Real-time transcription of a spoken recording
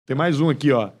Tem mais um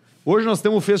aqui, ó. Hoje nós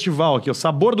temos um festival aqui, ó.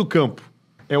 Sabor do Campo.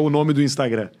 É o nome do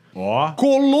Instagram. Ó.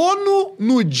 Colono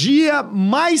no dia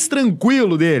mais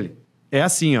tranquilo dele. É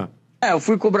assim, ó. Eu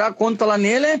fui cobrar a conta lá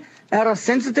nele, era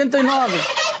 179.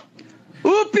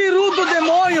 O peru do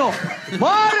demônio!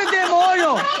 Bora,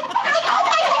 demônio!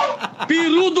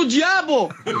 Peru do diabo!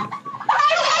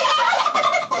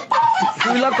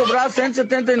 Fui lá cobrar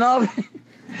 179.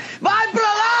 Vai pra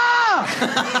lá!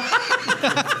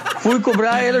 Fui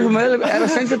cobrar ele, era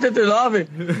 179.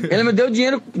 Ele me deu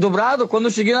dinheiro dobrado. Quando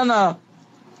eu cheguei lá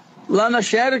na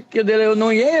Sherry, que eu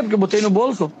não ia, porque eu botei no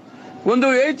bolso. Quando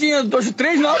eu ia, tinha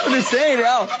 3 notas de 100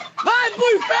 real. Vai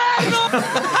pro inferno!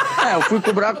 Eu fui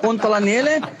cobrar a conta lá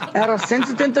nele, era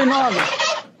 179.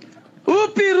 O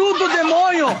peru do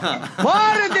demônio!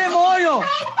 Bora, demônio!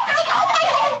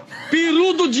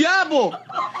 Peru do diabo!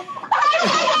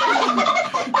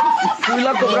 Fui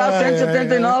lá cobrar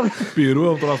 179. Peru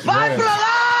é um troço. Vai pra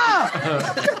lá!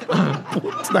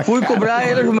 Fui cobrar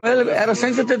ele, era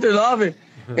 179.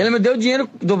 Ele me deu dinheiro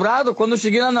dobrado. Quando eu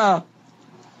cheguei lá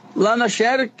na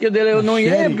Sherry, que eu não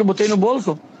ia, porque eu botei no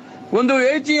bolso. Quando eu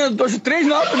ia, tinha 3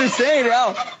 notas de 100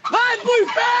 real. Vai pro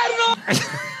inferno!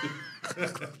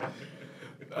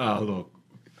 Ah, louco.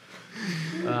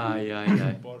 Ai.